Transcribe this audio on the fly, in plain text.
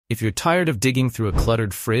If you're tired of digging through a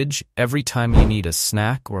cluttered fridge every time you need a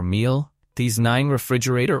snack or meal, these 9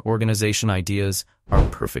 refrigerator organization ideas are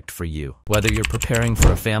perfect for you. Whether you're preparing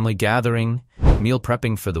for a family gathering, meal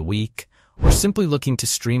prepping for the week, or simply looking to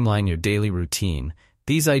streamline your daily routine,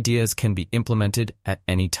 these ideas can be implemented at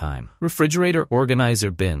any time. Refrigerator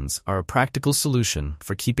organizer bins are a practical solution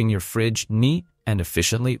for keeping your fridge neat and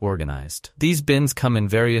efficiently organized. These bins come in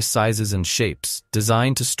various sizes and shapes,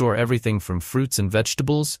 designed to store everything from fruits and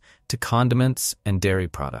vegetables to condiments and dairy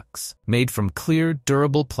products. Made from clear,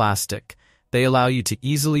 durable plastic, they allow you to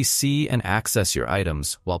easily see and access your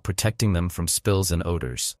items while protecting them from spills and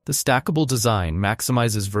odors. The stackable design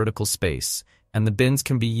maximizes vertical space, and the bins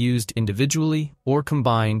can be used individually or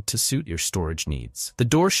combined to suit your storage needs. The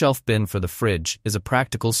door shelf bin for the fridge is a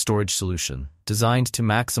practical storage solution designed to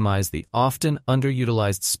maximize the often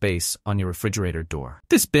underutilized space on your refrigerator door.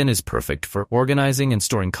 This bin is perfect for organizing and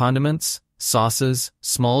storing condiments, sauces,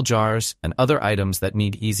 small jars, and other items that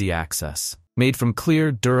need easy access. Made from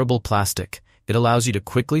clear, durable plastic, it allows you to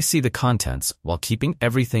quickly see the contents while keeping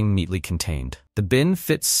everything neatly contained. The bin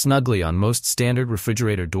fits snugly on most standard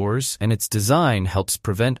refrigerator doors, and its design helps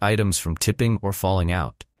prevent items from tipping or falling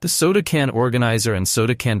out. The soda can organizer and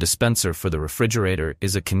soda can dispenser for the refrigerator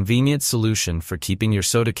is a convenient solution for keeping your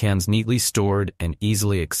soda cans neatly stored and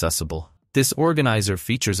easily accessible. This organizer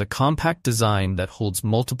features a compact design that holds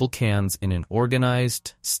multiple cans in an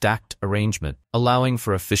organized, stacked arrangement, allowing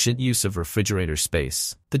for efficient use of refrigerator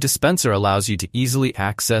space. The dispenser allows you to easily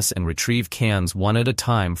access and retrieve cans one at a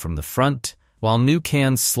time from the front, while new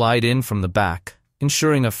cans slide in from the back,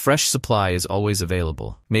 ensuring a fresh supply is always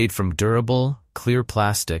available. Made from durable, clear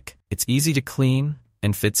plastic, it's easy to clean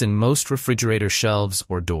and fits in most refrigerator shelves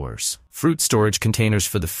or doors. Fruit storage containers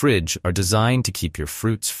for the fridge are designed to keep your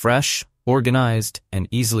fruits fresh, organized, and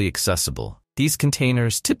easily accessible. These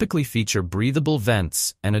containers typically feature breathable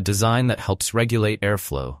vents and a design that helps regulate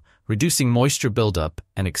airflow, reducing moisture buildup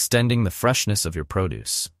and extending the freshness of your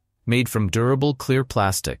produce. Made from durable, clear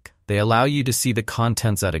plastic, they allow you to see the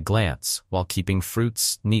contents at a glance while keeping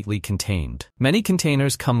fruits neatly contained. Many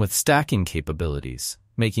containers come with stacking capabilities,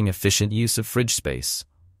 making efficient use of fridge space.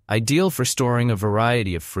 Ideal for storing a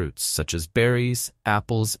variety of fruits such as berries,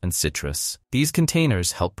 apples, and citrus. These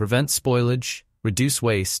containers help prevent spoilage, reduce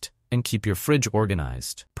waste, and keep your fridge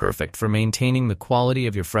organized. Perfect for maintaining the quality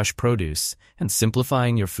of your fresh produce and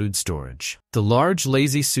simplifying your food storage. The large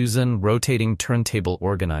Lazy Susan rotating turntable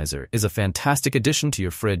organizer is a fantastic addition to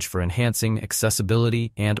your fridge for enhancing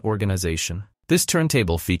accessibility and organization. This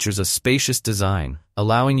turntable features a spacious design,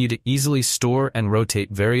 allowing you to easily store and rotate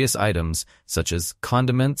various items such as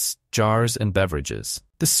condiments, jars, and beverages.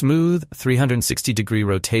 The smooth 360-degree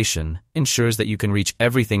rotation ensures that you can reach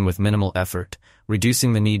everything with minimal effort,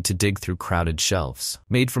 reducing the need to dig through crowded shelves.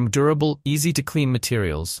 Made from durable, easy-to-clean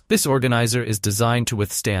materials, this organizer is designed to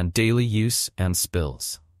withstand daily use and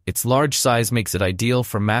spills. Its large size makes it ideal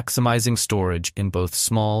for maximizing storage in both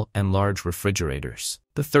small and large refrigerators.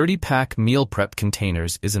 The 30-pack meal prep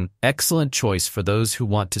containers is an excellent choice for those who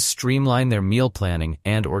want to streamline their meal planning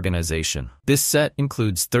and organization. This set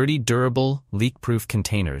includes 30 durable, leak-proof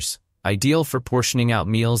containers, ideal for portioning out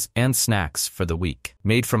meals and snacks for the week.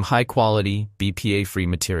 Made from high-quality, BPA-free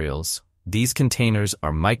materials, these containers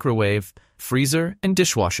are microwave, freezer, and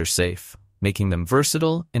dishwasher safe, making them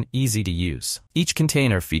versatile and easy to use. Each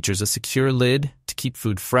container features a secure lid to keep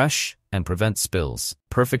food fresh and prevent spills.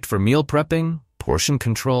 Perfect for meal prepping, portion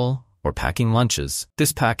control, or packing lunches.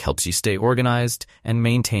 This pack helps you stay organized and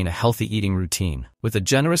maintain a healthy eating routine. With a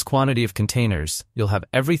generous quantity of containers, you'll have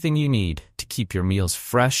everything you need to keep your meals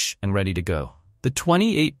fresh and ready to go. The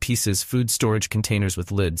 28 pieces food storage containers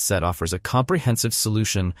with lids set offers a comprehensive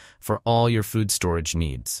solution for all your food storage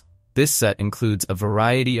needs. This set includes a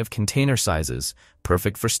variety of container sizes,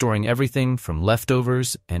 perfect for storing everything from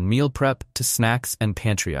leftovers and meal prep to snacks and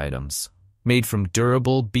pantry items. Made from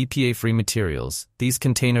durable, BPA-free materials, these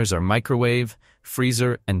containers are microwave,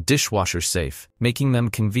 freezer, and dishwasher safe, making them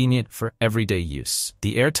convenient for everyday use.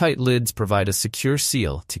 The airtight lids provide a secure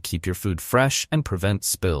seal to keep your food fresh and prevent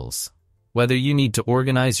spills. Whether you need to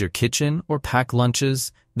organize your kitchen or pack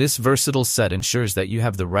lunches, this versatile set ensures that you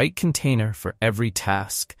have the right container for every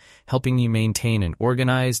task, helping you maintain an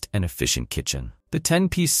organized and efficient kitchen. The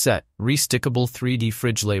 10-piece set, Restickable 3D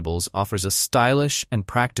Fridge Labels, offers a stylish and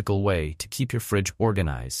practical way to keep your fridge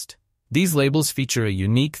organized. These labels feature a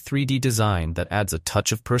unique 3D design that adds a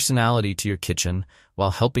touch of personality to your kitchen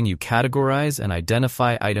while helping you categorize and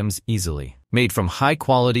identify items easily. Made from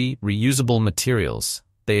high-quality, reusable materials,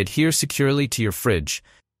 they adhere securely to your fridge,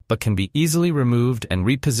 but can be easily removed and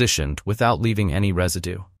repositioned without leaving any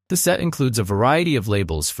residue. The set includes a variety of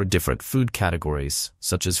labels for different food categories,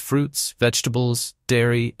 such as fruits, vegetables,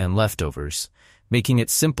 dairy, and leftovers, making it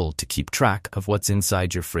simple to keep track of what's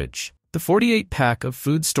inside your fridge. The 48-pack of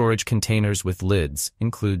food storage containers with lids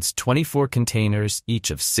includes 24 containers,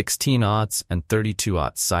 each of 16-aughts and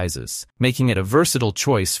 32-aught sizes, making it a versatile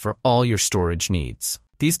choice for all your storage needs.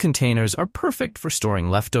 These containers are perfect for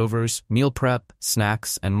storing leftovers, meal prep,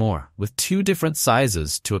 snacks, and more, with 2 different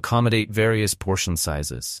sizes to accommodate various portion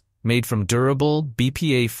sizes. Made from durable,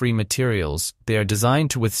 BPA-free materials, they are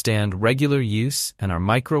designed to withstand regular use and are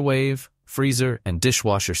microwave, freezer, and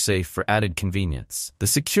dishwasher safe for added convenience. The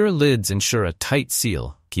secure lids ensure a tight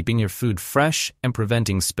seal, keeping your food fresh and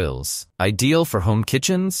preventing spills. Ideal for home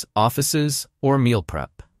kitchens, offices, or meal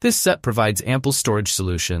prep. This set provides ample storage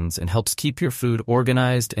solutions and helps keep your food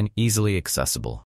organized and easily accessible.